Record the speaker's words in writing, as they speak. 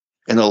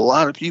And a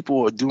lot of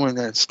people are doing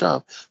that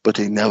stuff, but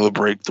they never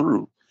break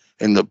through.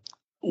 And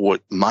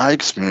what my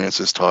experience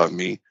has taught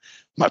me,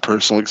 my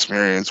personal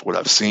experience, what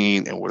I've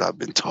seen and what I've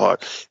been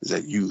taught is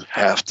that you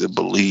have to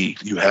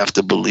believe. You have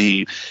to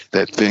believe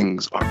that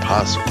things are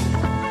possible.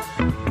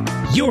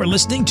 You're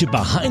listening to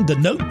Behind the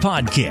Note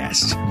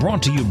podcast,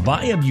 brought to you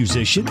by a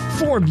musician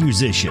for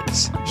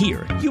musicians.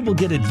 Here, you will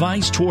get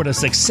advice toward a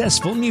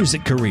successful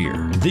music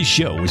career. This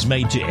show is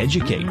made to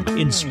educate,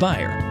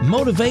 inspire,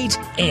 motivate,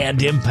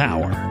 and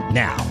empower.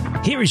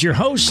 Now, here is your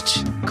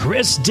host,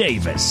 Chris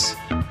Davis.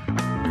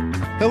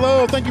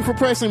 Hello, thank you for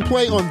pressing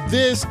play on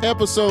this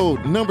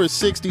episode, number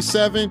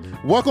 67.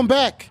 Welcome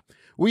back.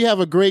 We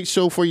have a great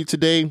show for you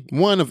today,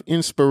 one of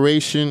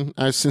inspiration.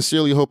 I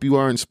sincerely hope you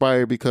are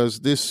inspired because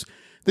this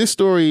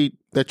story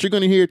that you're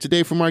going to hear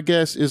today from our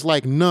guest is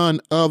like none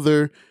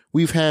other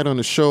we've had on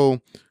the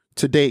show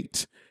to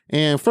date.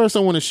 And first, I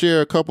want to share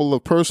a couple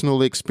of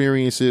personal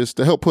experiences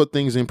to help put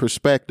things in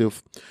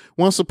perspective.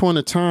 Once upon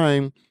a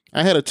time,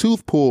 I had a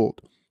tooth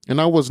pulled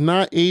and I was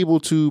not able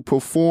to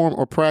perform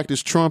or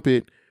practice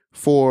trumpet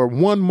for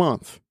 1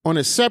 month. On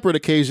a separate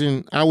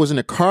occasion, I was in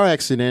a car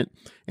accident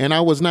and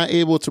I was not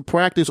able to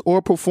practice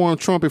or perform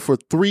trumpet for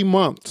 3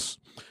 months.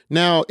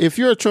 Now, if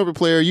you're a trumpet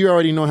player, you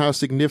already know how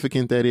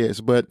significant that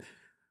is, but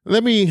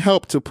let me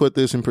help to put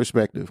this in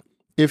perspective.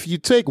 If you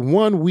take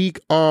 1 week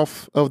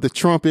off of the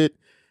trumpet,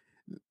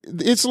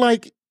 it's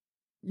like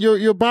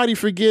your body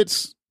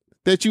forgets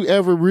that you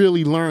ever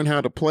really learned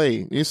how to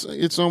play.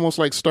 It's almost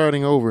like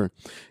starting over.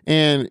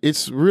 And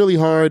it's really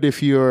hard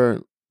if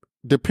you're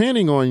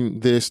depending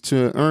on this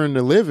to earn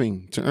a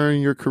living, to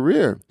earn your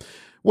career.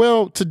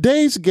 Well,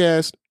 today's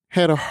guest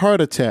had a heart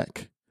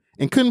attack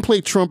and couldn't play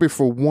trumpet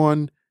for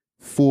 1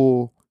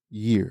 full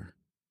year.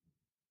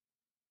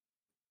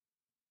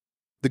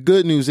 The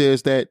good news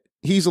is that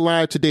he's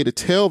alive today to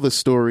tell the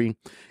story,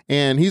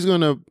 and he's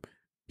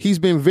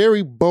been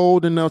very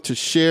bold enough to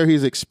share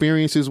his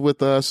experiences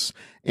with us.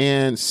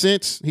 And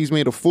since he's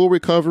made a full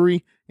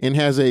recovery and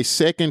has a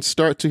second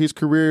start to his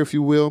career, if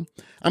you will,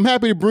 I'm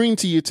happy to bring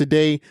to you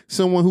today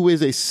someone who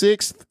is a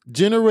 6th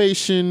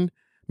generation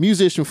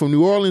musician from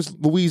New Orleans,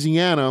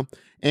 Louisiana,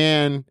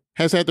 and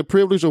has had the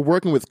privilege of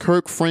working with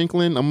Kirk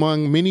Franklin,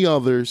 among many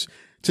others.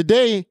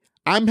 Today,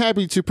 I'm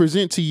happy to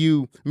present to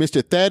you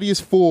Mr.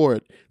 Thaddeus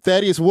Ford.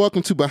 Thaddeus,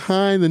 welcome to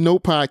Behind the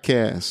Note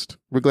podcast.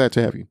 We're glad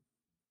to have you.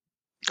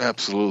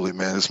 Absolutely,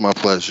 man. It's my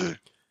pleasure.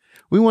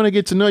 We want to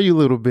get to know you a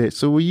little bit.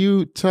 So will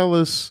you tell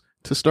us,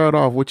 to start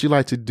off, what you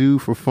like to do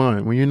for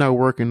fun when you're not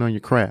working on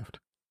your craft?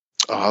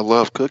 I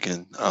love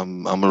cooking.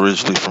 I'm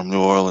originally from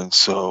New Orleans,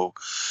 so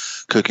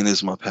cooking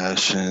is my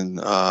passion.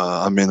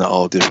 I'm into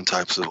all different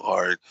types of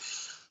art.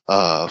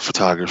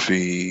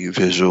 Photography,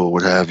 visual,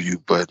 what have you.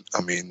 But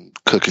I mean,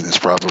 cooking is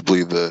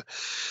probably the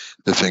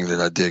thing that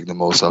I dig the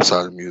most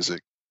outside of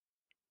music.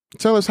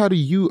 Tell us, how do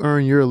you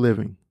earn your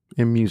living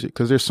in music?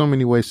 Because there's so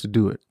many ways to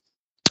do it.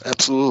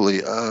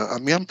 Absolutely. I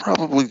mean, I'm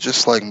probably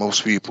just like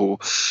most people,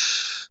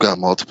 got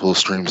multiple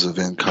streams of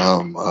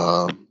income.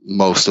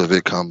 Most of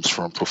it comes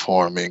from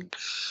performing.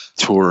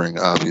 Touring,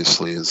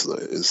 obviously, is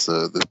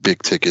the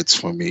big tickets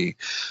for me,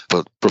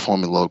 but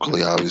performing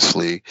locally,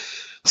 obviously,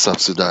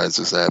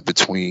 subsidizes that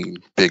between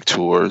big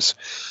tours.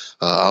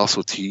 I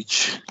also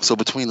teach. So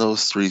between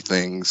those three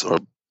things,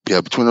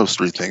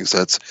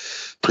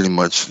 that's pretty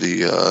much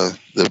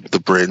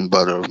the bread and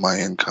butter of my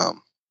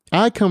income.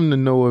 I come to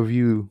know of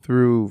you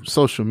through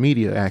social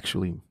media,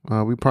 actually.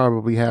 We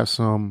probably have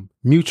some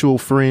mutual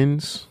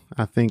friends,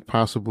 I think,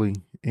 possibly.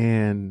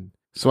 And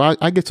so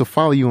I get to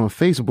follow you on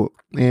Facebook,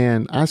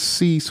 and I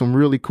see some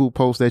really cool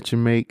posts that you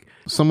make.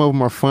 Some of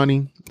them are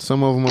funny.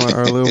 Some of them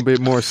are a little bit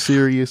more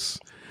serious.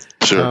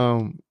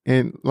 Sure.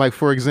 And like,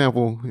 for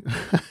example,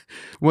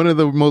 one of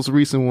the most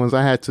recent ones,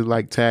 I had to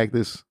like tag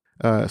this.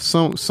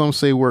 Some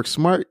say work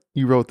smart.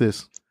 You wrote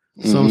this.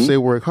 Some say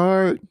work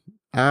hard.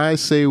 I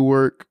say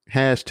work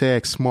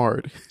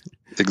 #smart.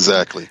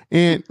 Exactly.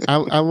 And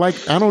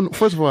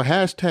first of all,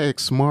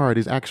 #smart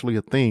is actually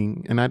a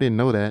thing, and I didn't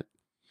know that.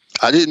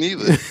 I didn't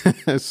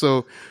either.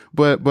 So,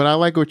 but I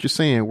like what you're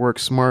saying, work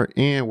smart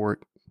and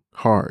work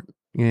hard.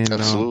 And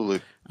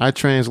absolutely. I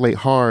translate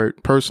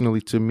hard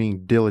personally to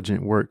mean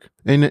diligent work.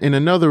 And in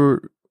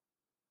another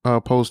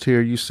post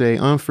here, you say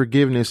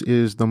unforgiveness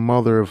is the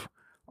mother of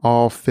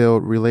all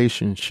failed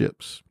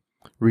relationships,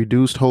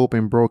 reduced hope,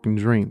 and broken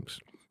dreams.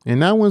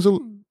 And that one's a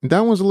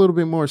little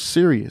bit more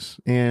serious.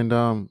 And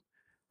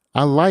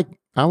I like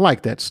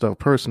that stuff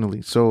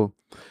personally. So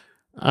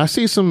I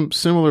see some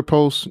similar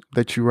posts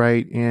that you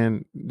write,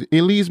 and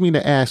it leads me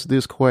to ask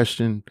this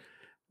question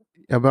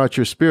about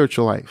your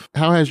spiritual life.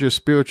 How has your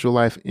spiritual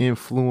life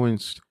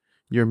influenced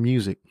your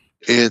music?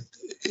 I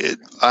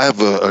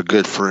have a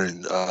good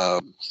friend.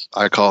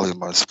 I call him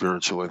my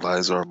spiritual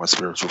advisor or my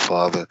spiritual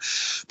father.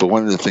 But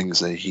one of the things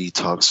that he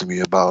talks to me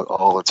about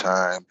all the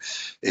time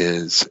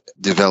is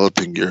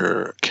developing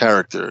your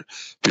character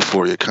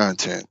before your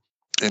content.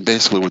 And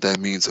basically what that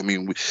means, I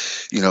mean,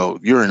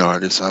 you're an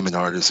artist, I'm an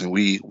artist, and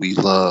we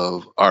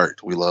love art.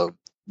 We love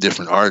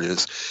different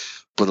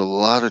artists. But a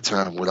lot of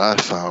time, what I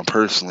found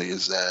personally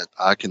is that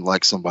I can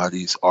like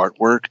somebody's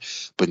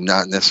artwork, but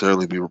not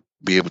necessarily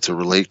be able to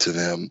relate to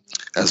them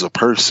as a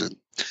person.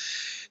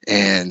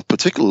 And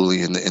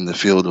particularly in the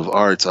field of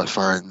arts, I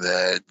find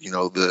that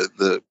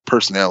the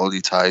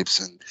personality types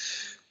and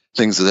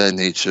things of that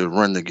nature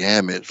run the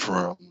gamut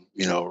from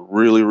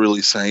really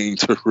really sane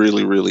to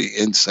really really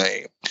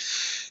insane.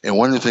 And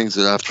one of the things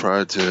that I've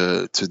tried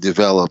to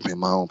develop in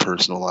my own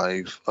personal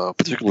life,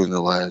 particularly in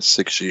the last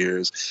 6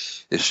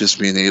 years, is just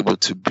being able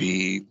to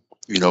be,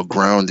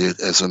 grounded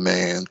as a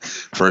man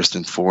first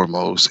and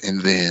foremost,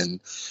 and then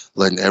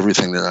letting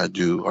everything that I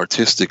do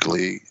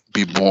artistically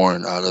be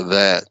born out of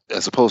that,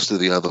 as opposed to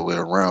the other way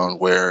around,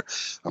 where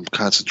I'm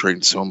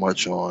concentrating so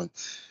much on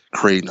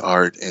creating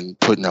art and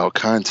putting out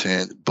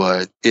content,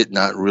 but it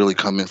not really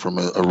coming from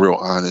a real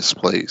honest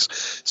place.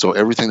 So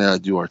everything that I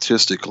do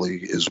artistically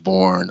is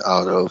born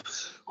out of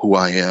who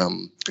I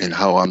am and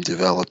how I'm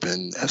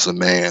developing as a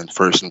man,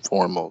 first and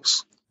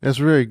foremost. That's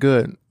very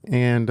good.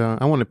 And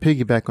I want to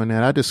piggyback on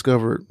that. I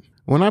discovered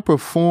when I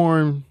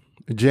perform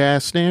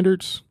jazz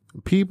standards,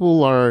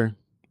 people are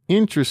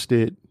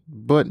interested,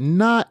 but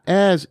not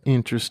as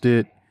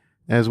interested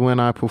as when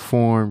I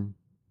perform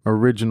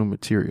original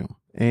material.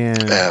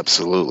 And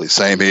absolutely,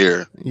 same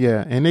here.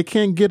 Yeah, and they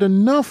can't get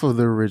enough of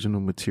the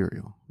original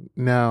material.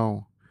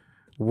 Now,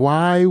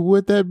 why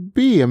would that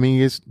be? I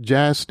mean, it's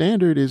jazz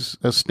standard is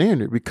a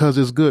standard because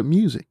it's good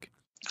music.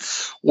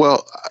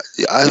 Well,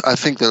 I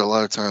think that a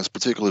lot of times,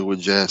 particularly with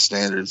jazz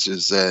standards,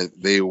 is that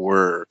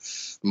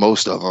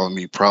most of them,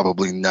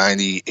 probably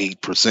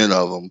 98%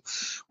 of them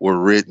were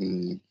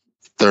written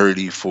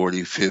 30,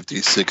 40,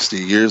 50, 60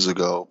 years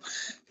ago.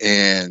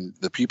 And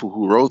the people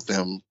who wrote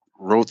them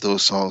wrote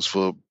those songs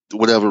for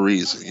whatever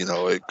reason.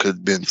 It could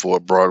have been for a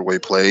Broadway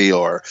play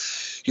or,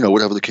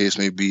 whatever the case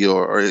may be,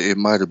 or it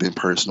might have been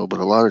personal, but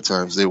a lot of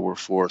times they were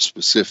for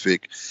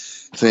specific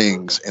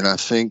things. And I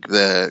think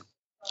that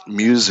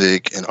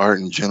music and art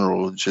in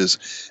general,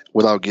 just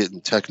without getting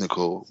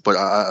technical, but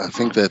I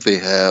think that they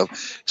have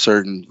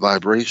certain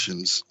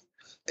vibrations.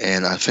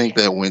 And I think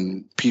that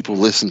when people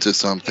listen to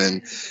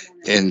something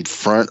in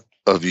front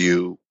of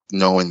you,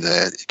 knowing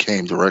that it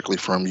came directly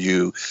from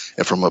you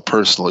and from a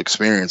personal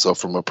experience or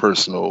from a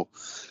personal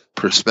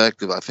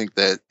perspective, I think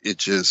that it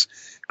just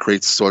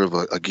creates sort of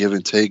a give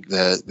and take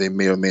that they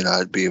may or may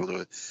not be able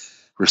to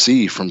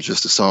receive from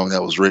just a song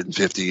that was written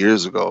 50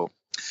 years ago.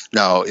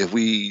 Now, if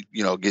we,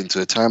 get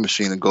into a time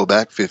machine and go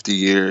back 50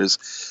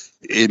 years,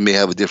 it may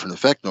have a different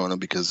effect on them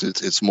because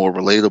it's more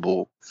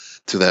relatable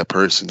to that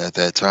person at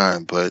that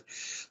time. But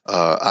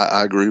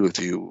I agree with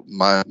you.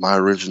 My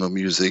original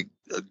music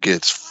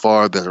gets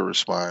far better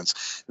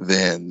response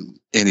than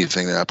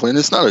anything that I play. And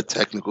it's not a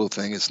technical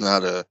thing. It's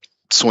not a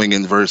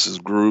swinging versus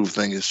groove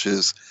thing. It's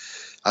just,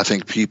 I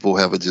think people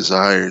have a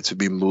desire to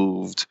be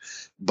moved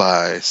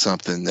by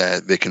something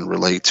that they can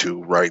relate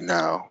to right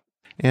now.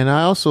 And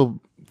I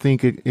also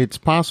think it's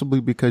possibly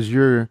because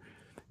you're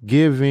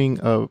giving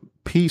a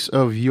piece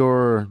of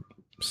your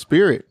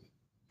spirit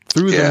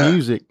through the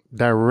music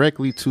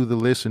directly to the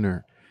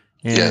listener.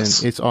 And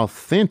it's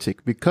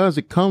authentic because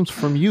it comes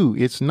from you.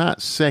 It's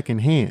not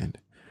secondhand.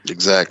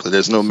 Exactly.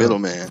 There's no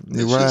middleman.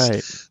 It's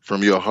just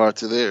from your heart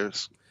to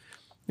theirs.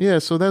 Yeah,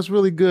 so that's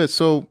really good.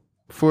 So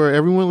for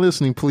everyone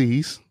listening,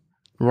 please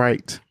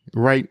write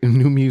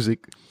new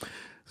music.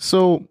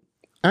 So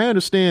I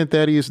understand,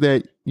 Thaddeus,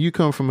 that you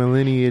come from a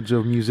lineage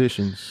of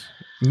musicians,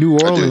 New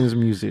Orleans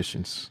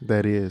musicians,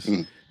 that is.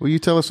 Will you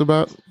tell us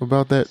about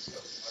that?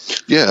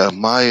 Yeah,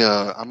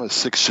 I'm a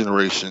sixth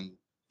generation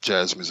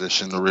jazz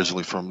musician,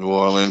 originally from New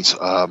Orleans.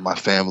 My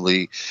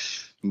family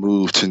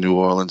moved to New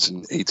Orleans in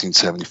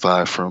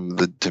 1875 from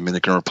the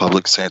Dominican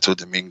Republic, Santo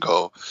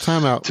Domingo.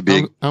 Time out.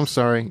 I'm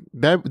sorry.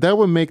 That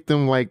would make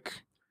them like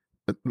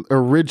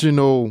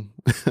original,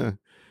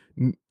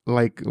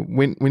 like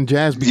when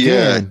jazz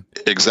began.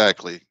 Yeah,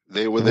 exactly.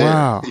 They were there.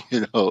 Wow.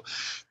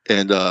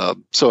 And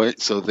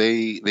so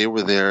they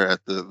were there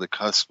at the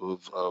cusp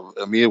of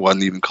it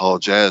wasn't even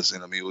called jazz,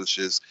 and it was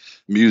just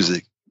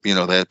music,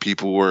 that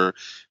people were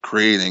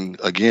creating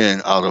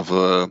again out of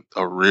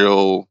a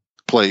real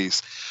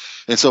place.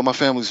 And so my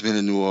family's been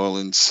in New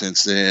Orleans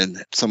since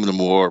then. Some of the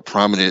more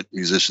prominent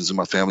musicians in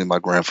my family, my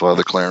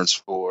grandfather, Clarence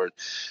Ford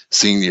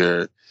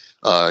Sr.,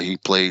 he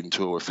played and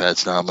toured with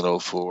Fats Domino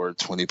for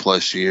 20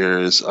 plus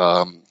years.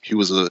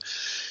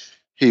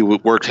 He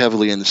worked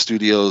heavily in the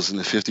studios in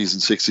the 50s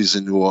and 60s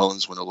in New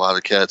Orleans when a lot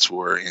of cats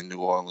were in New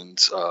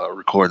Orleans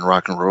recording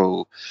rock and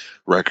roll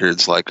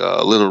records like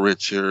Little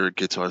Richard,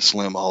 Guitar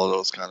Slim, all of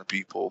those kind of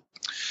people.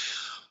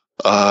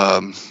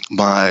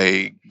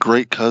 My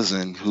great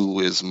cousin, who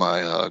is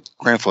my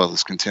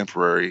grandfather's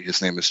contemporary,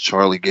 his name is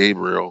Charlie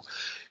Gabriel.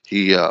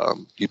 He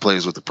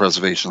plays with the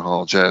Preservation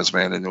Hall Jazz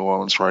Band in New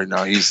Orleans right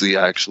now. He's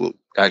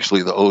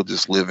actually the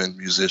oldest living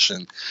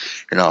musician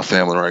in our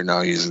family right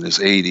now. He's in his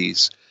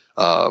 80s.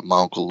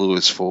 My uncle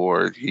Louis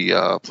Ford, he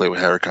played with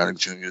Harry Connick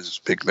Jr.'s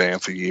big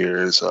band for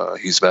years.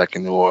 He's back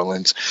in New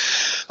Orleans.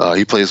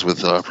 He plays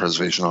with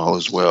Preservation Hall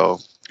as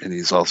well. and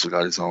he's also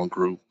got his own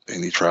group,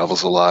 and he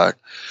travels a lot.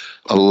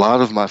 A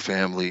lot of my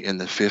family in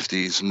the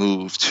 50s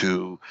moved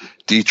to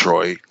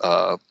Detroit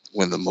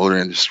when the motor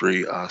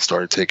industry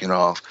started taking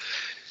off.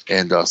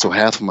 And so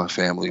half of my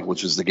family,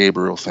 which is the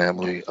Gabriel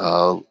family,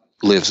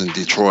 lives in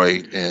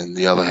Detroit, and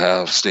the other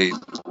half stayed in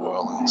New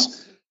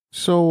Orleans.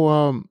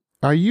 So,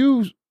 are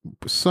you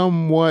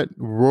somewhat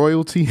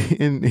royalty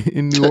in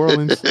New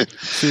Orleans?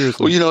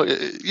 Seriously? Well,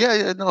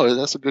 yeah, no,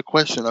 that's a good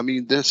question. I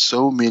mean, there's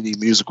so many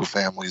musical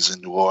families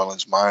in New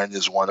Orleans. Mine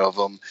is one of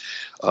them.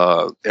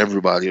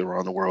 Everybody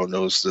around the world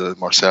knows the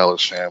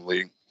Marsalis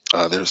family.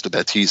 There's the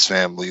Baptiste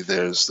family.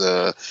 There's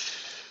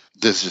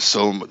just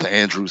the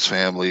Andrews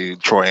family,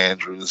 Troy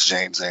Andrews,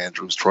 James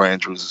Andrews. Troy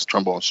Andrews is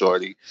trombone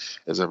shorty,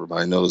 as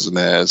everybody knows him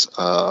as.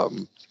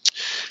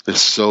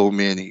 There's so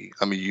many.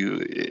 I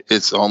mean,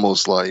 it's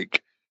almost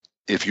like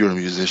if you're a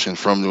musician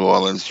from New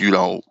Orleans, you're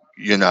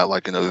not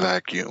like in a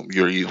vacuum.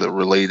 You're either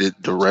related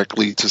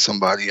directly to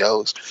somebody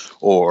else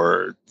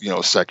or,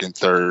 second,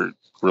 third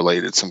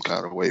related some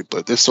kind of way.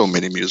 But there's so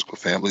many musical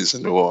families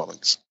in New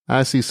Orleans.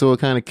 I see. So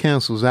it kind of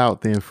cancels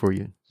out then for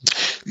you.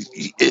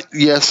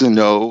 Yes and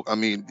no. I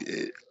mean,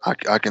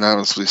 I can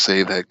honestly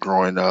say that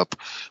growing up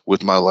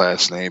with my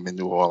last name in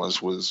New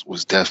Orleans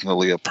was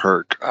definitely a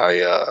perk.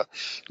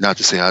 Not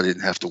to say I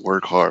didn't have to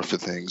work hard for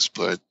things,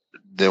 but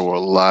there were a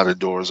lot of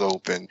doors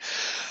open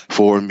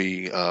for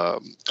me.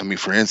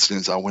 For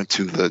instance, I went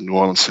to the New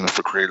Orleans Center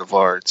for Creative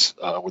Arts,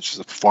 which is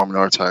a performing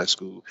arts high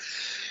school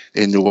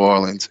in New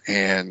Orleans,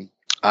 and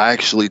I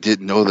actually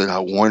didn't know that I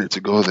wanted to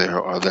go there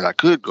or that I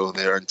could go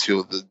there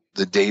until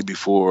the day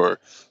before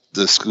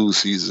the school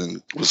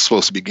season was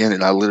supposed to begin.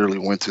 And I literally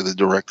went to the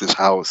director's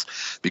house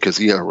because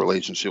he had a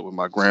relationship with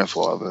my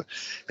grandfather,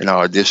 and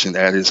I auditioned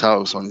at his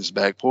house on his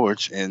back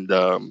porch. And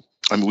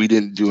we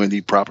didn't do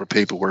any proper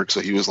paperwork, so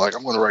he was like,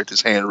 I'm going to write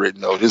this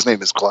handwritten note. His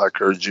name is Clyde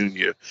Kerr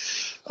Jr.,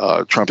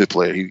 trumpet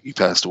player. He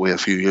passed away a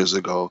few years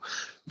ago,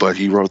 but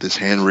he wrote this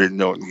handwritten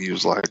note, and he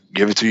was like,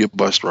 give it to your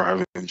bus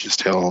driver and just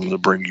tell him to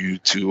bring you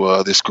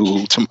to the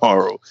school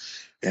tomorrow.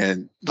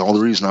 And the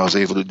only reason I was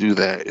able to do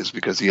that is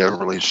because he had a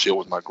relationship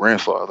with my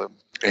grandfather.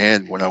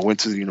 And when I went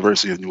to the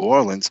University of New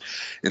Orleans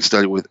and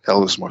studied with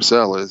Ellis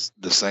Marsalis,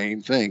 the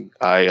same thing.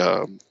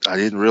 I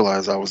didn't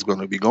realize I was going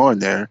to be going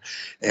there,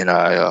 and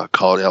I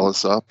called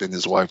Ellis up, and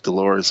his wife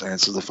Dolores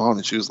answered the phone,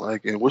 and she was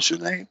like, "And what's your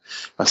name?"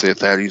 I said,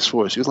 "Thaddeus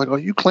Ford." She was like, "Are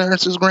you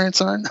Clarence's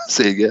grandson?" I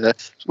said, "Yeah."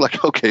 She's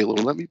like, "Okay, well,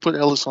 let me put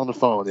Ellis on the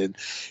phone." And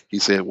he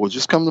said, "Well,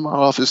 just come to my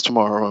office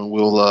tomorrow, and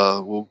we'll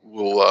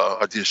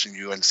audition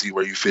you and see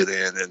where you fit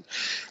in." And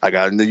I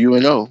got into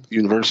UNO,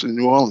 University of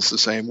New Orleans, the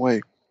same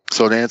way.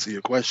 So to answer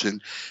your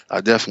question,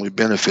 I definitely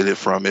benefited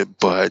from it,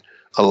 but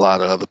a lot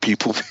of other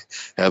people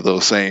have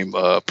those same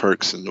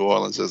perks in New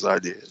Orleans as I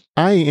did.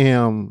 I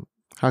am,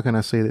 how can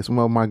I say this?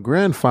 Well, my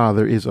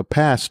grandfather is a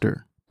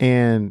pastor,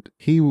 and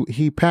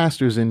he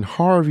pastors in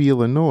Harvey,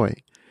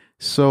 Illinois.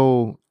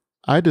 So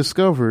I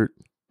discovered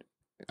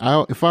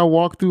if I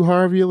walk through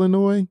Harvey,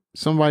 Illinois,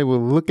 somebody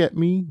will look at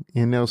me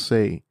and they'll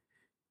say,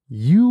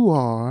 "You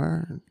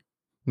are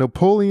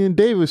Napoleon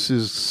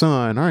Davis's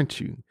son, aren't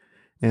you?"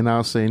 And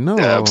I'll say, "No."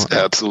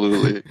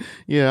 Absolutely.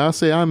 Yeah, I'll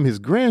say, "I'm his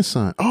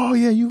grandson." "Oh,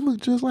 yeah, you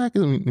look just like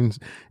him."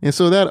 And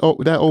so that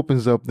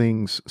opens up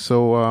things.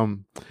 So,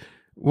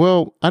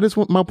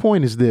 my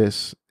point is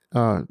this,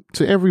 to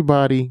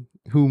everybody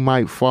who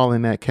might fall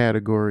in that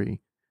category,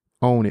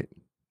 own it.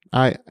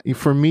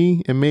 For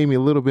me, it made me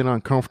a little bit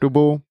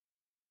uncomfortable,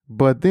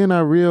 but then I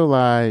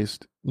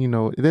realized,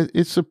 that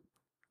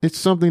it's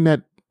something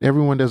that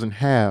everyone doesn't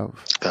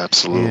have.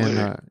 Absolutely.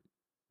 And,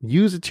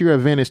 use it to your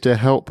advantage to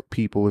help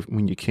people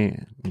when you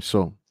can.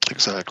 So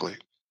exactly.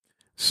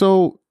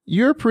 So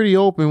you're pretty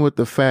open with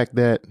the fact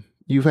that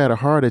you've had a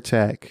heart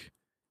attack,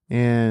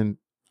 and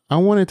I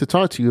wanted to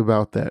talk to you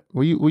about that.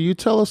 Will you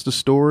tell us the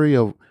story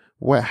of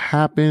what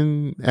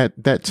happened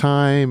at that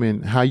time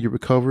and how you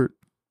recovered?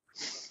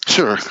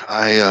 Sure.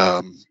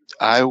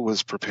 I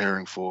was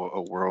preparing for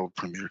a world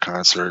premiere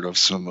concert of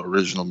some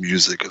original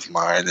music of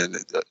mine, and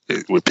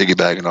we're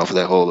piggybacking off of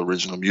that whole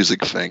original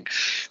music thing,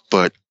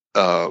 but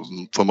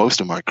for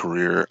most of my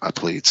career, I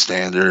played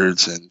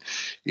standards and,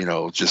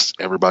 just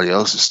everybody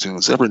else's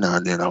tunes. Every now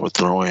and then I would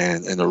throw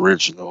in an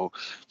original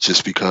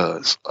just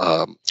because.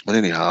 But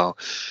anyhow,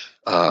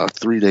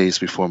 3 days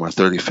before my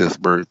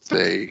 35th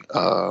birthday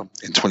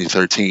in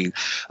 2013,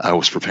 I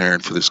was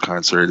preparing for this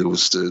concert. It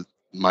was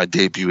my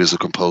debut as a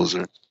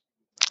composer.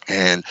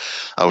 And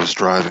I was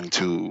driving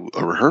to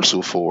a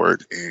rehearsal for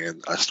it,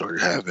 and I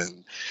started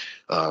having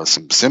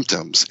some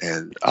symptoms,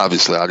 and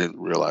obviously I didn't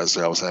realize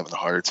that I was having a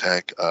heart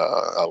attack.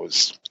 I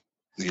was,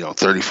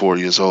 34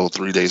 years old,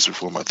 3 days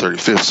before my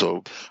 35th,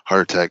 so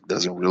heart attack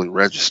doesn't really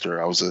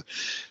register. I was a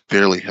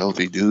fairly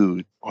healthy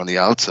dude on the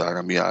outside.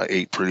 I mean, I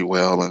ate pretty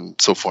well and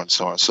so forth and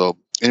so on. So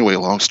anyway,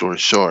 long story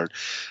short,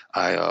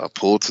 I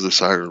pulled to the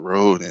side of the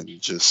road and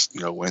just,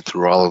 went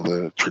through all of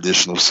the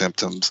traditional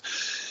symptoms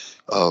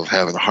of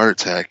having a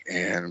heart attack,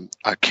 and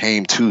I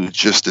came to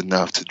just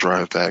enough to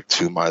drive back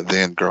to my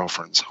then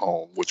girlfriend's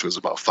home, which was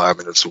about 5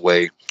 minutes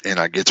away. And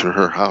I get to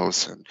her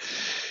house, and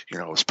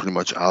I was pretty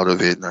much out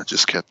of it, and I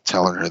just kept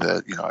telling her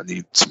that I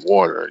need some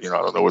water. I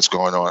don't know what's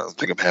going on. I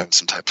think I'm having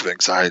some type of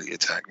anxiety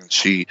attack, and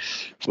she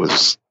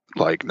was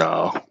like,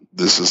 "No,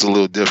 this is a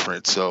little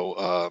different."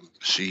 So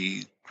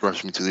she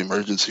rushed me to the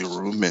emergency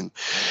room, and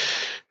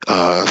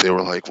they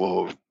were like,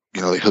 "Well."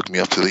 They hooked me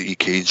up to the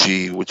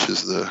EKG, which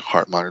is the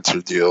heart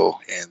monitor deal.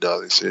 And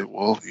they said,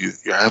 "Well,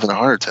 you're having a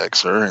heart attack,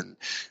 sir." And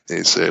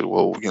they said,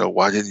 "Well,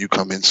 why didn't you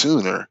come in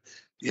sooner?"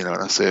 And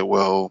I said,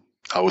 "Well,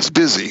 I was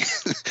busy."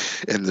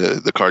 And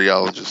the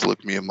cardiologist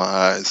looked me in my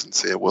eyes and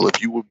said, "Well,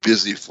 if you were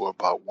busy for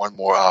about one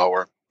more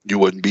hour, you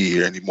wouldn't be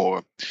here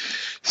anymore."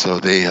 So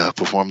they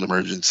performed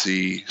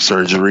emergency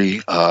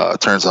surgery.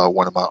 Turns out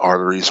one of my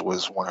arteries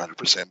was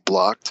 100%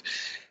 blocked.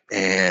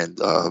 And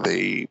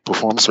they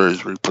performed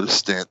surgery, put a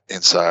stent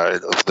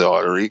inside of the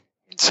artery,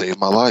 and saved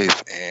my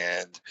life.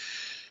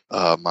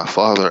 And my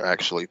father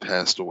actually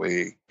passed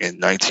away in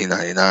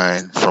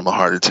 1999 from a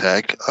heart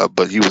attack,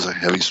 but he was a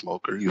heavy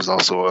smoker. He was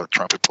also a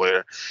trumpet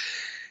player.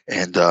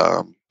 And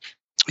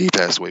he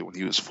passed away when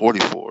he was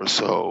 44.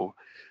 So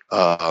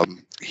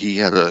he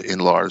had an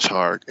enlarged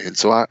heart. And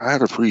so I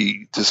had a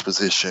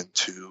predisposition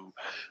to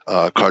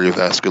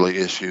cardiovascular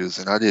issues,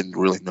 and I didn't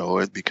really know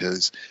it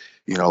because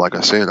like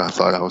I said, I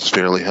thought I was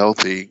fairly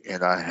healthy,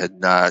 and I had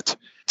not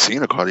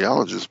seen a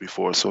cardiologist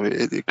before. So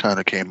it kind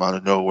of came out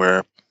of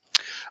nowhere.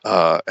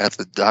 At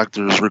the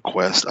doctor's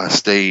request, I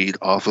stayed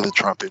off of the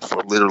trumpet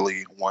for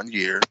literally 1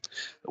 year,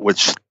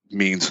 which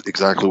means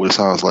exactly what it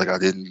sounds like. I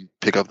didn't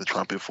pick up the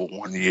trumpet for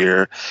 1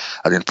 year.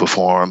 I didn't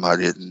perform. I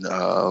didn't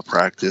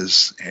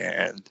practice.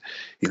 And,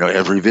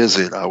 every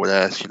visit I would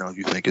ask,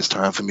 "You think it's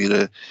time for me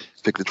to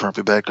pick the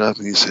trumpet back up?"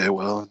 And he said,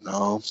 "Well,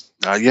 no,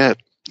 not yet."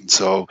 And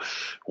so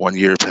 1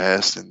 year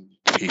passed, and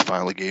he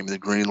finally gave me the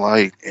green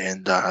light,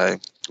 and I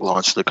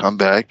launched the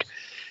comeback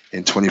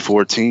in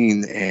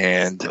 2014.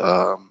 And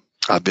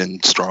I've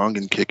been strong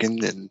and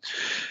kicking, and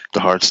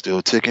the heart's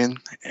still ticking,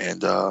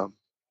 and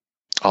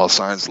all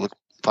signs look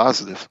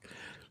positive.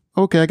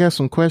 Okay, I got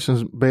some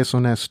questions based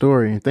on that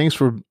story. Thanks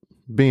for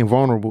being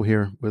vulnerable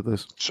here with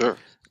us. Sure.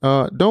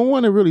 Don't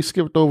want to really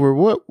skip over.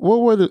 What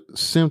were the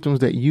symptoms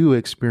that you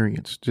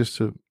experienced, just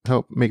to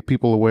help make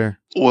people aware?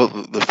 Well,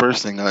 the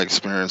first thing I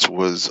experienced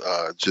was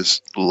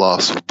just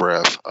loss of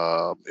breath.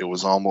 It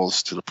was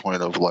almost to the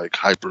point of like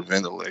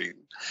hyperventilating,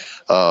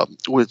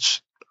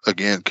 which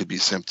again could be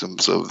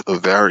symptoms of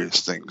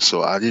various things.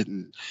 So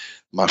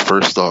my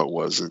first thought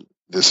wasn't,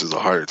 this is a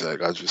heart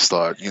attack. I just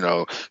thought,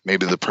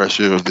 maybe the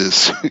pressure of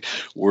this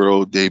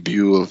world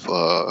debut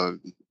of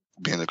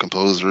being a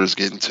composer is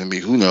getting to me.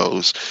 Who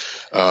knows?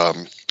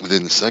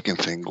 Then the second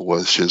thing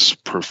was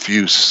just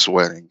profuse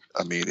sweating.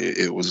 I mean,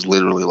 it was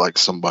literally like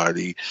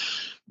somebody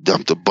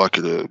dumped a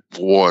bucket of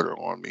water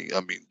on me.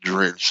 I mean,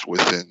 drenched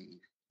within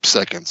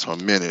seconds or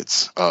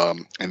minutes.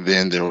 And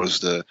then there was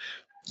the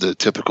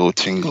typical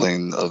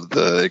tingling of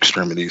the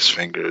extremities,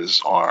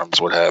 fingers, arms,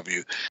 what have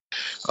you.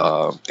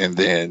 And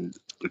then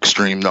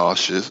extreme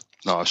nausea,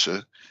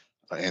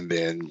 and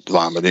then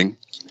vomiting.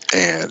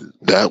 And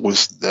that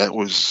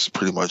was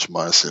pretty much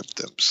my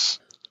symptoms.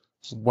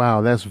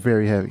 Wow, that's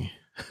very heavy.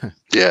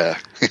 Yeah.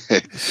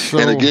 So,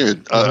 and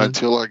again,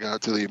 until I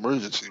got to the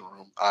emergency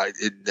room,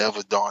 it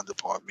never dawned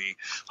upon me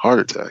heart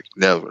attack.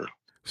 Never.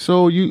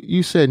 So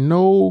you said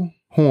no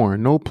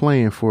horn, no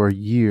playing for a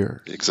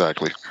year.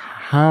 Exactly.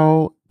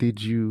 How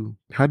did you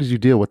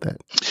deal with that?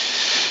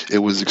 It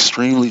was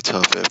extremely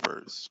tough at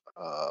first.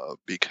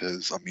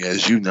 Because, I mean,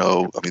 as you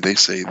know, they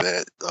say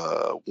that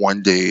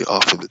 1 day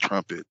off of the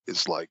trumpet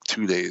is like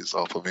 2 days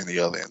off of any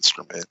other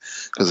instrument,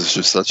 because it's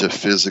just such a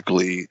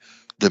physically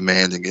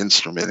demanding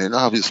instrument. And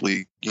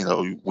obviously,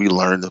 we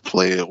learn to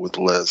play it with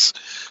less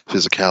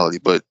physicality,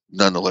 but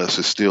nonetheless,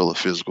 it's still a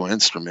physical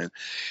instrument.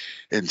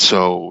 And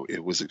so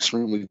it was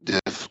extremely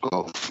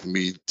difficult for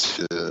me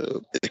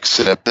to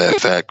accept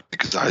that fact,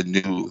 because I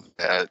knew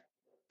that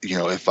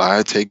if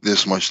I take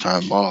this much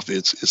time off,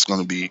 it's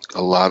going to be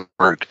a lot of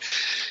work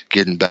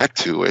getting back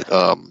to it.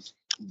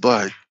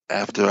 But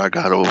after I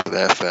got over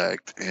that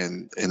fact,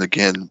 and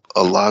again,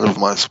 a lot of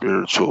my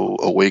spiritual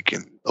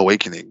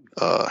awakening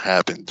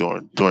happened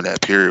during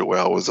that period where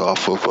I was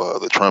off of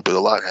the trumpet. A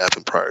lot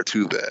happened prior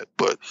to that,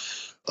 but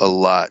a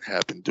lot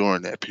happened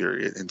during that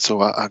period. And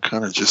so I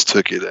kind of just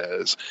took it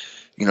as,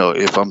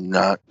 if I'm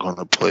not going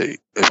to play,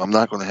 if I'm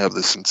not going to have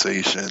the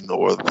sensation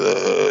or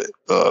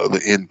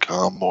the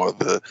income or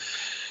the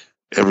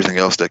everything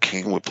else that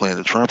came with playing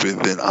the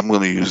trumpet, then I'm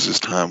going to use this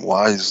time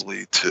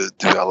wisely to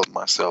develop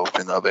myself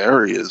in other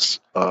areas.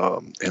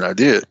 And I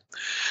did.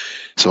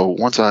 So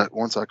once I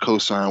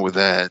co-signed with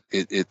that,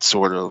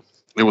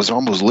 it was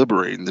almost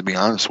liberating, to be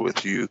honest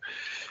with you,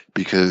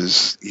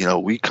 because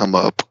we come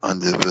up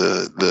under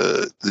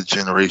the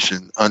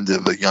generation, under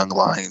the Young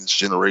Lions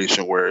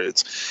generation, where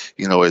it's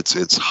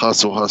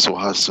hustle,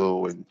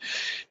 and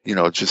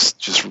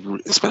just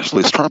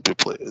especially as trumpet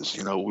players,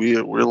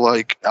 we're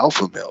like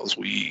alpha males.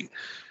 We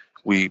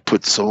we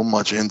put so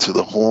much into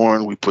the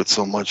horn, we put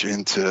so much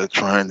into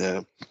trying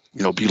to,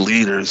 be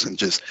leaders and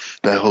just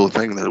that whole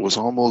thing, that it was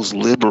almost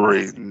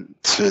liberating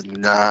to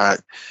not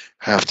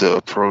have to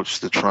approach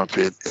the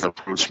trumpet and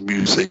approach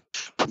music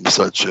from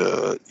such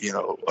a,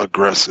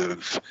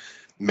 aggressive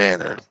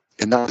manner.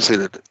 And not to say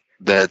that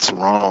that's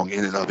wrong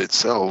in and of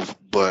itself,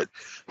 but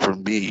for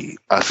me,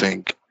 I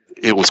think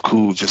it was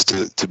cool just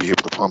to be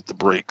able to pump the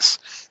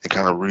brakes and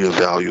kind of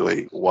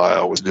reevaluate why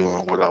I was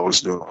doing what I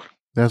was doing.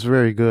 That's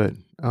very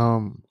good.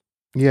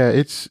 Yeah,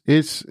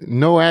 it's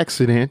no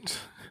accident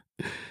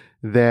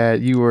that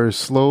you were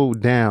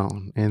slowed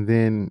down and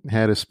then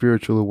had a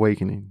spiritual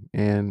awakening,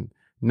 and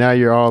now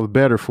you're all the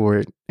better for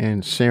it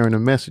and sharing a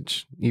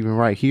message, even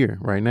right here,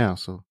 right now.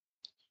 So,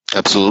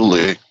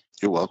 Absolutely.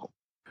 You're welcome.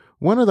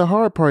 one of the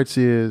hard parts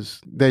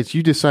is that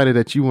you decided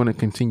that you want to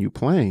continue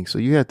playing, so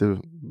you had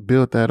to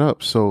build that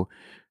up. So,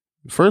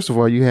 first of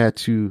all, you had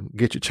to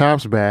get your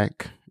chops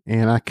back,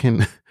 and I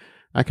can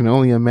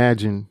only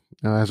imagine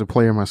as a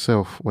player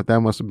myself what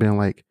that must have been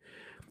like.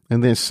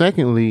 And then,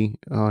 secondly,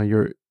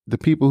 the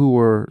people who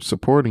were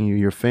supporting you,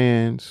 your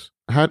fans.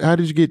 How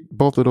did you get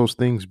both of those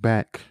things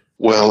back?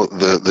 Well,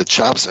 the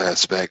chops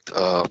aspect,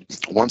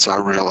 once I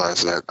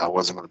realized that I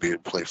wasn't going to be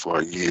able to play for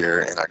a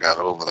year and I got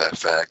over that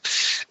fact,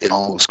 it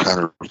almost kind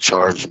of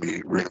recharged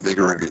me,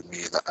 reinvigorated me.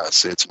 And I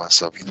said to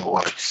myself, you know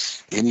what,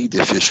 any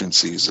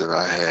deficiencies that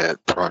I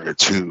had prior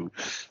to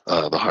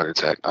the heart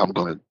attack, I'm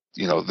going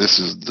to, this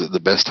is the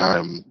best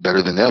time,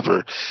 better than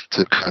ever,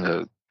 to kind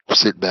of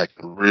sit back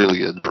and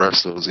really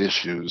address those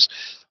issues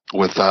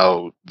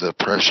without the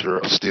pressure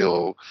of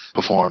still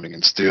performing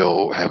and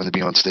still having to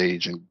be on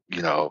stage and,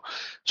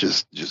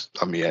 just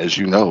I mean, as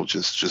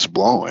just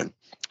blowing.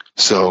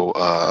 So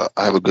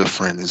I have a good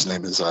friend. His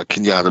name is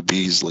Kenyatta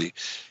Beasley.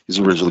 He's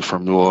originally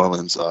from New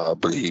Orleans,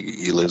 but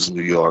he lives in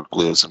New York,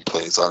 lives and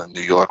plays out in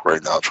New York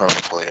right now,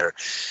 trumpet player.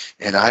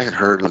 And I had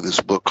heard of this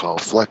book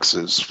called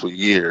Flexes for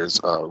years,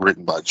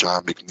 written by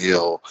John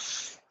McNeil,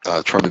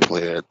 trumpet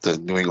player at the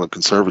New England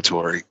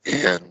Conservatory.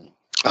 And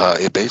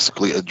it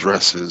basically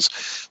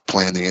addresses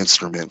playing the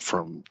instrument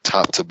from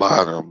top to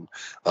bottom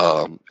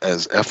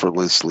as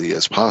effortlessly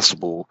as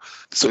possible.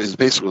 So it's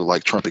basically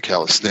like trumpet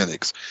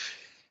calisthenics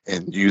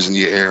and using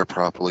your air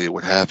properly,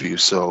 what have you.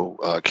 So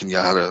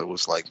Kenyatta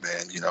was like,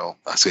 man,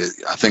 I said,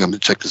 I think I'm going to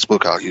check this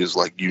book out. He was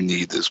like, you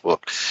need this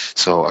book.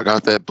 So I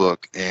got that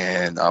book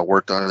and I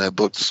worked on that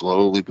book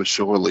slowly but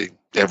surely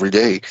every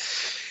day.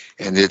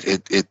 And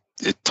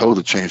it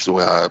totally changed the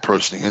way I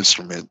approach the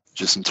instrument,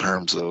 just in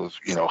terms of,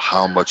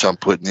 how much I'm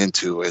putting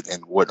into it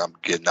and what I'm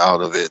getting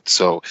out of it.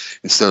 So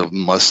instead of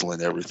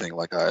muscling everything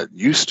like I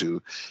used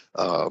to,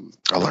 I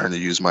learned to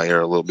use my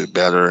air a little bit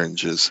better and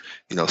just,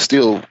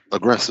 still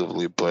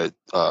aggressively, but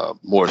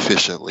more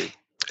efficiently.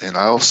 And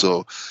I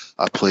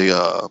play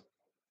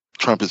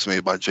trumpets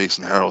made by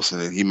Jason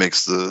Harrelson, and he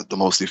makes the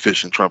most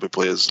efficient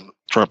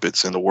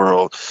trumpets in the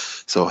world.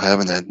 So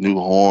having that new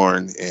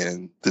horn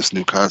and this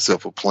new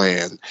concept of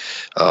playing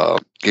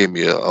gave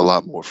me a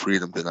lot more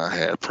freedom than I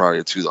had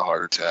prior to the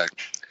heart attack.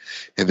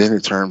 And then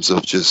in terms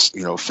of just,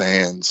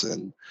 fans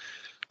and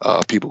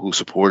people who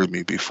supported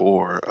me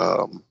before,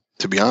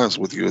 to be honest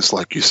with you, it's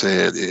like you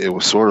said, it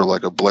was sort of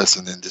like a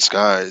blessing in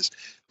disguise,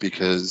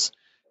 because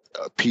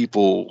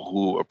people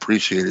who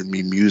appreciated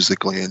me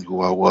musically and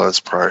who I was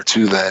prior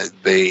to that,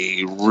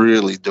 they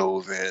really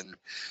dove in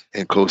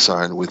and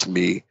co-signed with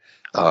me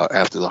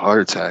after the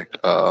heart attack,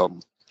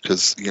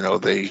 because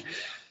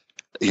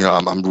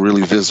I'm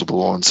really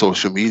visible on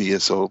social media,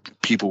 so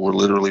people were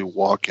literally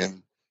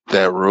walking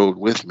that road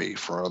with me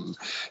from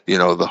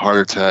the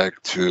heart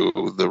attack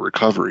to the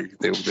recovery.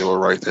 They were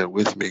right there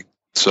with me.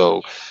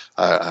 So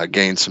I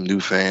gained some new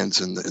fans,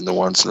 and the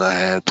ones that I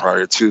had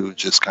prior to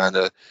just kind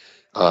of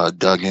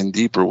dug in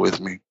deeper with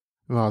me.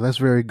 Wow, that's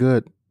very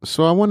good.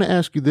 So I want to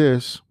ask you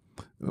this.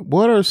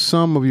 What are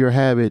some of your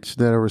habits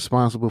that are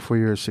responsible for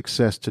your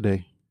success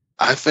today?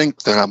 I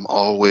think that I'm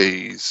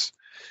always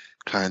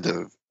kind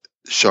of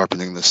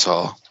sharpening the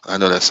saw. I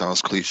know that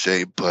sounds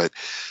cliche, but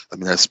I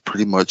mean, that's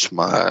pretty much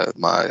my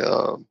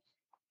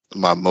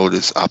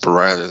modus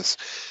operatus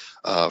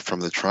from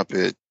the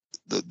trumpet.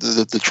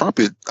 The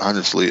trumpet,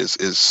 honestly,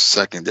 is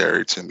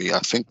secondary to me. I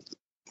think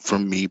for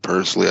me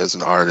personally, as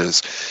an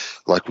artist,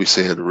 like we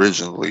said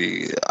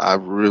originally, I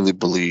really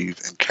believe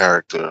in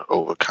character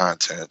over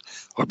content,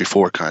 or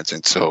before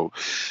content. So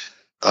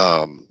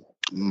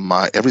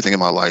my everything in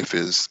my life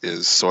is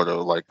sort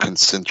of like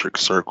concentric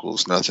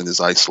circles. Nothing is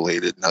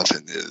isolated.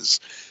 Nothing is,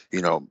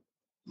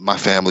 my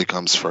family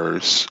comes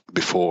first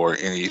before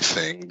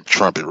anything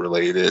trumpet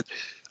related.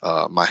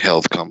 My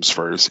health comes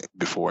first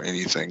before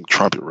anything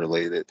trumpet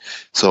related.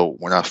 So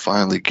when I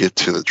finally get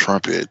to the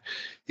trumpet,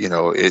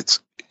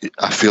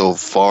 I feel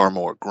far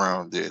more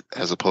grounded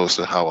as opposed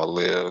to how I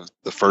lived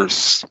the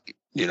first,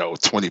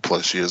 20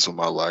 plus years of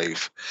my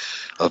life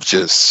of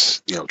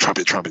just,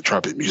 trumpet, trumpet,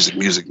 trumpet, music,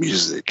 music,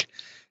 music.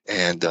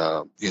 And,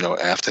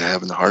 after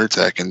having the heart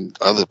attack and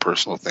other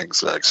personal things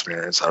that I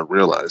experienced, I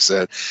realized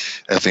that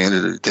at the end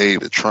of the day,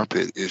 the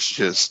trumpet is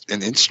just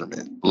an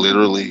instrument,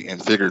 literally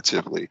and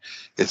figuratively.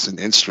 It's an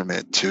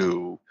instrument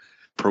to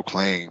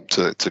proclaim,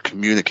 to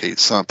communicate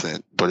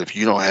something. But if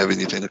you don't have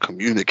anything to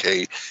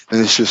communicate,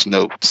 then it's just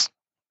notes.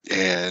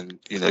 And,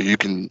 you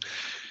can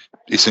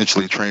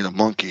essentially train a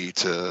monkey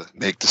to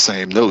make the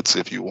same notes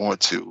if you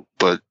want to.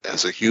 But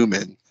as a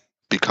human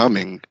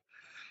becoming,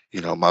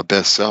 my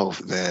best self,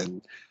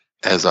 then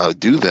as I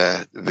do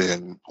that,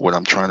 then what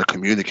I'm trying to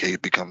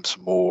communicate becomes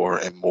more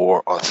and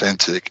more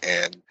authentic,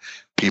 and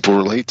people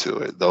relate to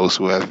it. Those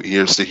who have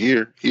ears to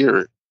hear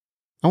it.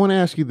 I want to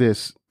ask you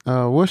this.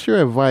 What's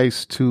your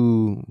advice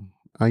to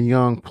a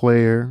young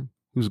player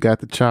who's got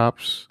the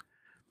chops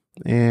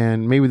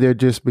and maybe they're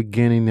just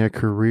beginning their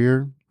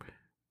career?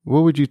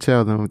 What would you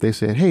tell them if they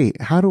said, hey,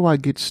 how do I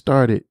get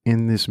started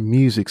in this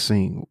music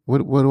scene? What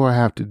do I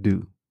have to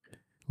do?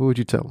 What would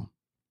you tell them?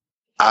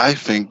 I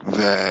think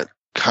that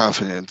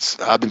confidence,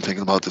 I've been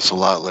thinking about this a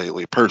lot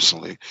lately,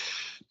 personally,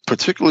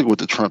 particularly with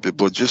the trumpet,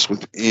 but just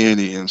with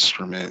any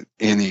instrument,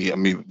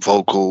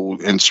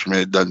 vocal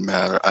instrument, doesn't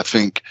matter. I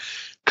think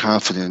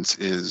confidence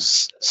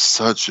is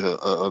such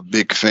a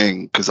big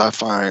thing, because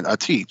I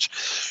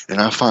teach,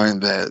 and I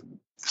find that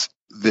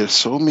there's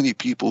so many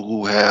people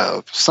who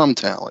have some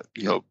talent,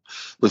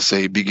 let's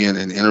say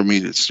beginning and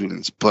intermediate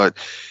students. But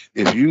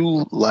if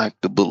you lack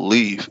the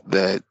belief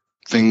that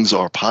things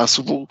are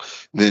possible,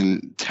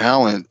 then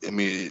talent,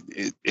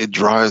 it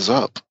dries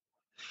up.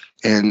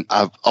 And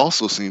I've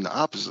also seen the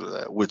opposite of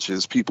that, which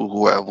is people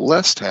who have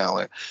less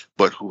talent,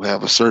 but who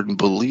have a certain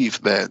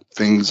belief that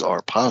things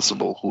are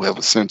possible, who have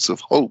a sense of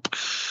hope.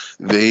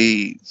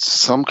 They,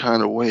 some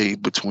kind of way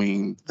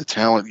between the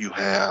talent you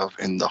have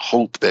and the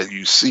hope that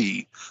you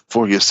see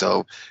for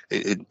yourself,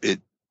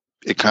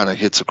 it kind of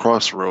hits a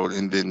crossroad,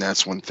 and then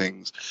that's when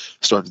things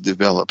start to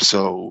develop.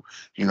 So,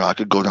 I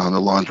could go down the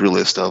laundry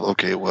list of,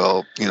 okay,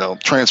 well,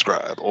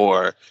 transcribe,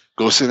 or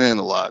go sit in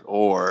a lot,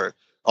 or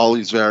all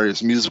these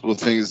various musical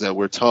things that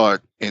we're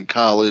taught in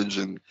college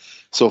and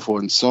so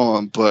forth and so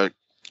on. But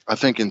I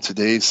think in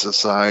today's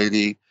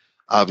society,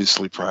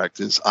 obviously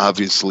practice,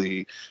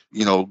 obviously,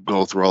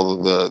 go through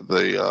all of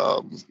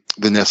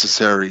the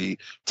necessary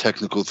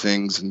technical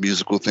things and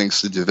musical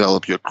things to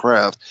develop your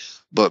craft.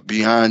 But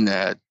beyond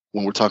that,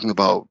 when we're talking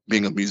about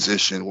being a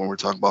musician, when we're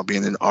talking about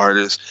being an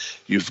artist,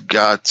 you've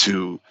got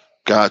to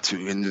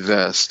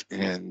invest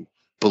in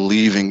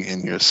believing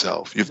in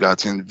yourself. You've got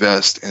to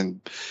invest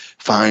and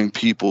find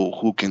people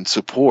who can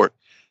support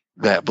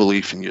that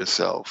belief in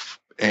yourself.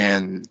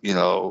 And,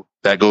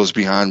 that goes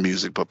beyond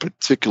music, but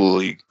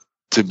particularly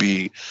to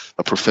be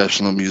a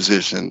professional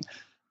musician.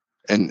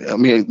 And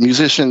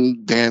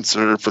musician,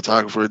 dancer,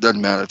 photographer, it doesn't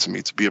matter to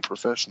me. To be a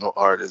professional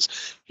artist,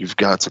 you've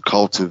got to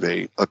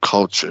cultivate a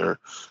culture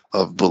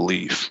of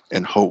belief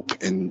and hope,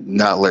 and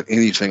not let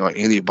anything or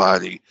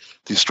anybody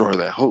destroy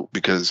that hope,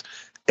 because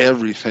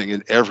everything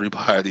and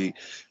everybody,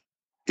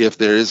 if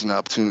there is an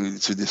opportunity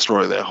to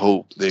destroy that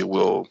hope, they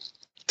will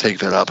take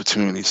that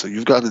opportunity. So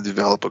you've got to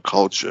develop a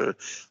culture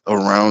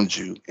around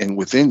you and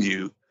within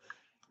you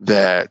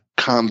that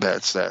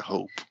combats that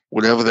hope,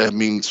 whatever that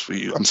means for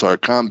you.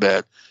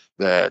 Combat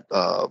that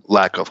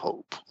lack of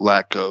hope,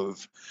 lack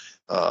of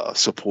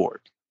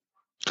support.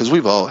 Because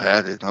we've all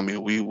had it.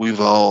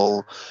 We've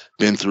all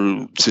been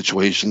through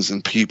situations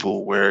and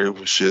people where it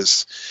was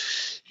just,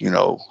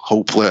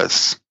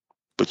 hopeless.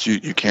 But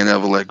you can't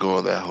ever let go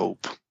of that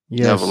hope.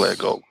 Yes. Never let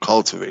go.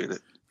 Cultivate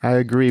it. I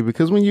agree,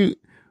 because when you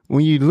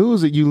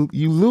lose it, you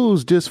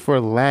lose just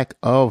for lack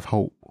of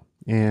hope.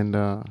 And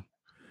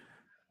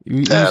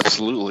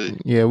absolutely.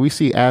 Yeah, we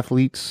see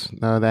athletes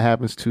that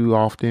happens too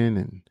often,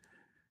 and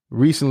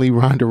recently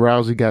Ronda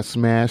Rousey got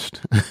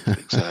smashed.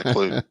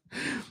 Exactly.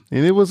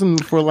 And it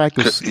wasn't for lack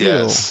of skill.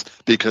 Yes,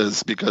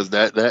 because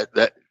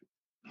that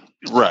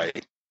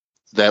right.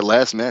 That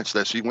last match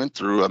that she went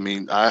through, I'm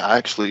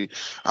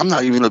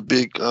not even a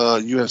big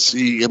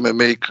UFC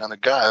MMA kind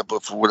of guy,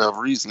 but for whatever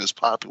reason, it's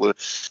popular.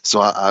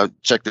 So I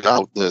checked it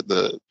out,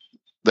 the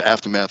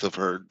aftermath of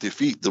her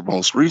defeat, the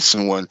most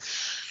recent one.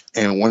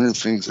 And one of the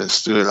things that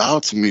stood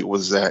out to me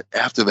was that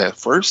after that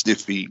first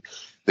defeat,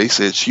 they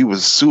said she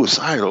was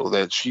suicidal,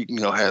 that she,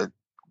 had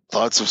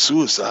thoughts of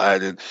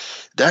suicide. And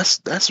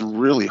that's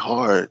really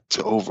hard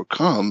to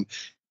overcome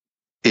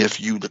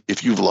if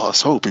you've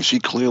lost hope. And she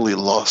clearly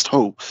lost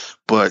hope,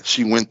 but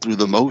she went through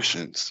the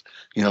motions.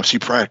 She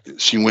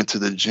practiced, she went to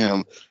the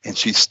gym, and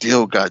she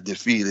still got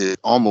defeated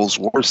almost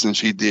worse than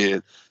she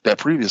did that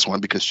previous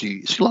one, because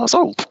she lost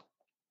hope.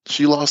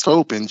 She lost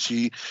hope, and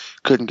she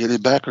couldn't get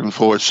it back,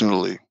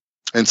 unfortunately.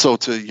 And so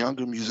to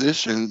younger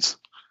musicians,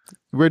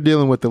 we're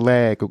dealing with the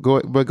lag. Go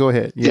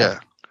ahead. Yeah.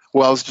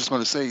 Well, I was just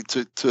going to say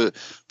to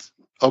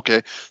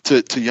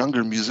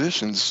younger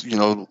musicians,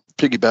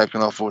 piggybacking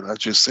off what I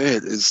just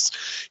said, is,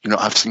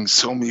 I've seen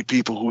so many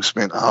people who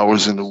spent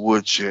hours in the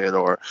woodshed,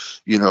 or,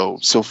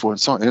 so forth and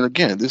so on. And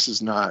again, this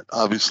is not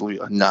obviously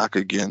a knock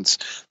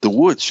against the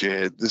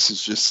woodshed. This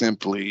is just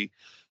simply,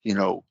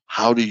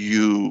 how do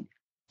you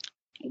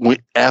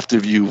after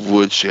you've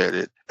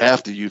woodshedded,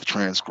 after you've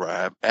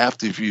transcribed,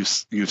 after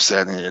you've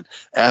sat in,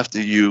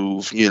 after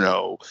you've,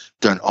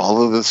 done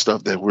all of the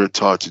stuff that we're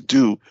taught to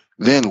do,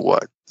 then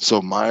what?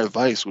 So my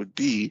advice would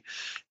be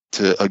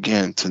to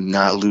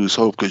not lose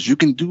hope, because you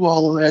can do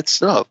all of that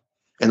stuff.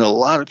 And a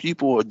lot of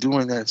people are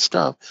doing that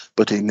stuff,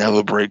 but they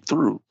never break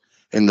through.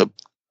 And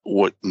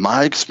what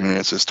my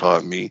experience has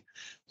taught me,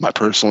 my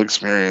personal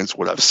experience,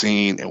 what I've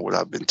seen and what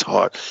I've been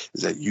taught,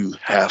 is that you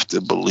have to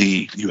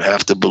believe. You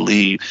have to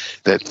believe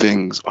that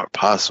things are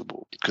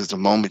possible, because the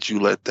moment you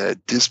let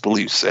that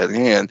disbelief set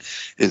in,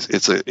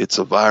 it's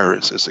a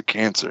virus, it's a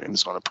cancer, and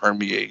it's going to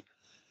permeate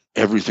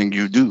everything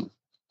you do,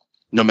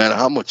 no matter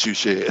how much you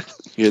share.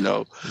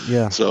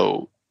 Yeah.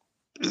 So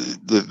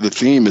the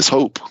theme is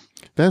hope.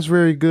 That's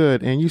very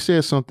good. And you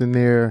said something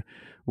there,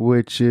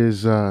 which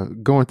is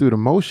going through the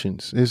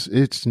motions.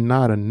 It's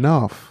not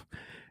enough.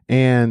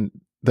 And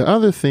the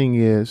other thing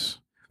is,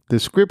 the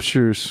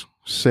scriptures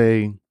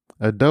say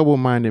a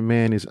double-minded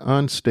man is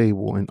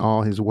unstable in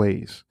all his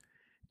ways.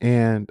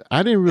 And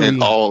I didn't really...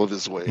 In all of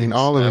his ways. In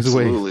all of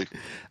Absolutely. his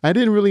ways. I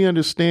didn't really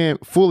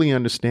fully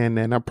understand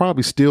that. And I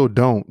probably still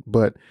don't.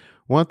 But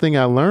one thing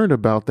I learned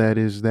about that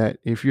is that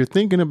if you're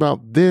thinking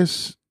about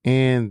this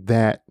and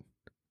that,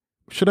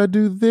 should I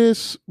do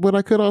this, but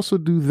I could also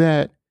do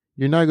that,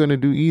 you're not going to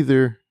do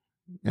either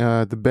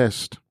the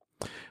best.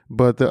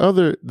 But the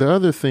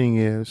other thing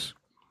is...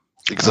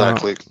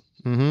 Exactly.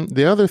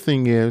 The other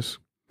thing is,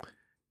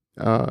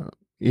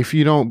 if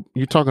you don't,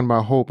 you're talking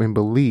about hope and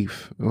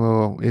belief.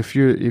 Well, if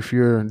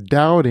you're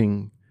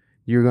doubting,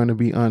 you're going to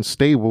be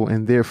unstable,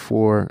 and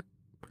therefore,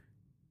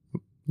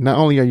 not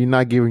only are you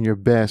not giving your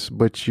best,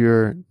 but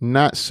you're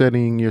not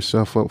setting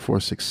yourself up for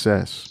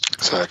success.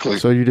 Exactly.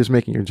 So you're just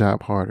making your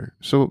job harder.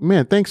 So,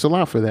 man, thanks a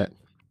lot for that.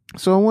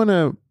 So I want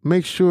to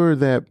make sure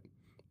that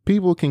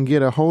people can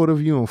get a hold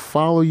of you and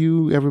follow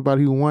you.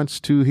 Everybody who wants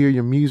to hear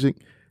your music,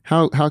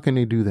 how can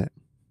they do that?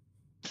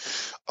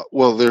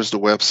 Well, there's the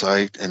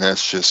website, and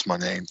that's just my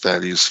name,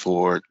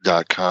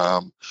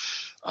 ThaddeusFord.com.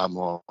 I'm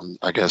on,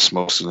 I guess,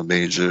 most of the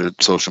major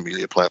social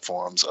media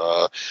platforms.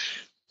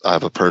 I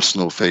have a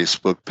personal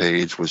Facebook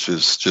page, which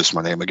is just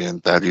my name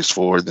again, Thaddeus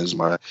Ford. There's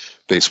my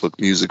Facebook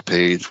music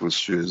page,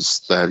 which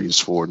is Thaddeus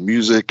Ford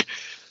Music.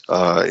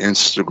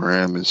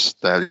 Instagram is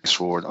Thaddeus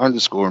Ford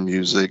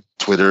 _music.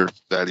 Twitter,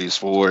 Thaddeus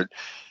Ford.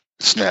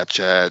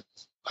 Snapchat,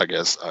 I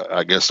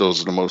guess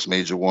those are the most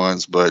major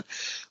ones. But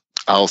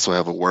I also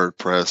have a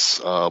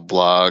WordPress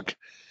blog.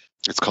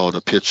 It's called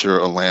A Picture,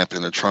 a Lamp,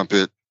 and a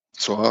Trumpet.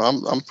 So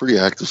I'm pretty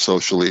active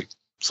social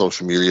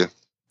media.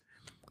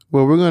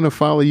 Well, we're going to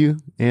follow you,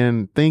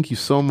 and thank you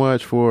so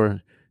much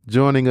for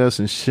joining us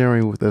and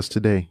sharing with us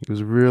today. It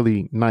was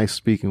really nice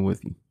speaking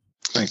with you.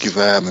 Thank you for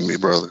having me,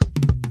 brother.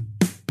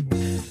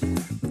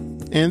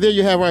 And there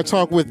you have our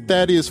talk with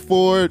Thaddeus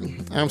Ford.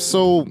 I'm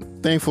so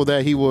thankful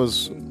that he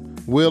was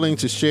willing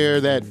to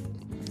share that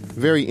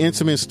very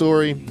intimate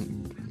story.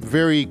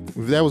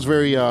 That was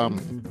very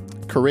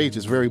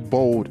courageous, very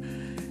bold.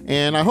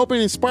 And I hope it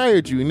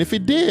inspired you. And if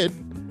it did,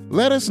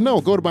 let us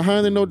know. Go to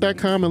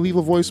behindthenote.com and leave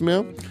a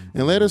voicemail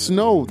and let us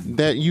know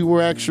that you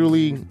were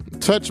actually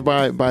touched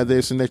by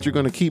this and that you're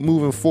going to keep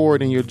moving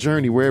forward in your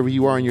journey, wherever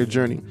you are in your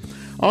journey.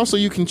 Also,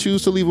 you can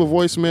choose to leave a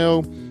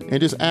voicemail and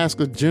just ask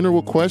a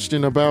general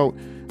question about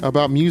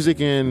music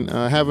and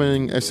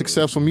having a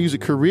successful music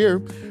career.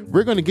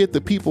 We're going to get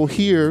the people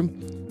here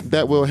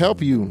that will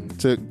help you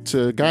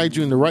to guide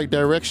you in the right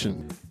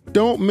direction.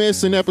 Don't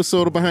miss an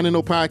episode of Behind the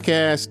Note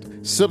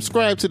Podcast.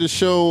 Subscribe to the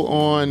show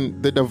on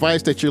the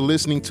device that you're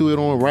listening to it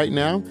on right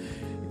now,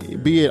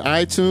 be it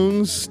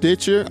iTunes,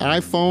 Stitcher,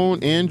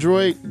 iPhone,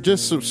 Android.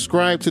 Just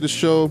subscribe to the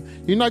show.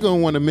 You're not going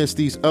to want to miss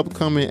these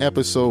upcoming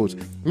episodes.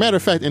 Matter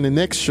of fact, in the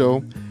next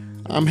show,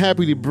 I'm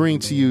happy to bring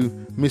to you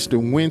Mr.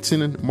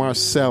 Wynton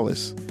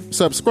Marsalis.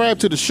 Subscribe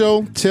to the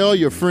show, tell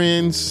your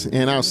friends,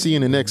 and I'll see you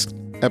in the next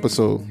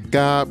episode.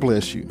 God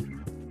bless you.